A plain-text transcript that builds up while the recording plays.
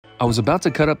I was about to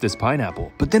cut up this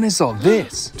pineapple, but then I saw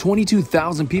this.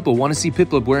 22,000 people want to see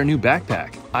Piplup wear a new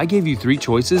backpack. I gave you 3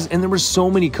 choices and there were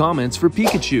so many comments for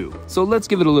Pikachu. So let's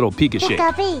give it a little Pika shake.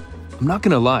 I'm not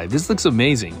gonna lie, this looks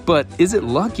amazing, but is it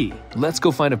lucky? Let's go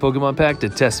find a Pokemon pack to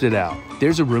test it out.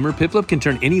 There's a rumor Piplup can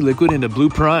turn any liquid into blue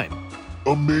prime.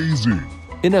 Amazing.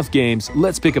 Enough games,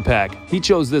 let's pick a pack. He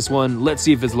chose this one, let's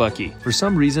see if it's lucky. For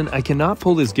some reason, I cannot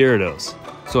pull this Gyarados.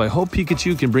 So I hope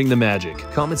Pikachu can bring the magic.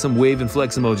 Comment some wave and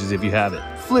flex emojis if you have it.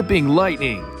 Flipping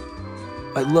lightning.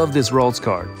 I love this Ralts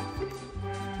card.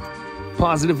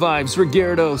 Positive vibes for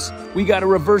Gyarados. We got a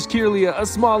reverse Kirlia, a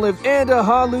Smoliv, and a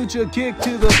Halucha kick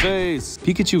to the face.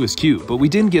 Pikachu is cute, but we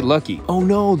didn't get lucky. Oh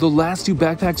no, the last 2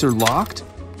 backpacks are locked?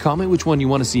 Comment which one you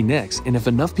want to see next, and if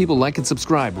enough people like and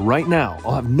subscribe right now,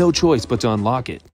 I'll have no choice but to unlock it.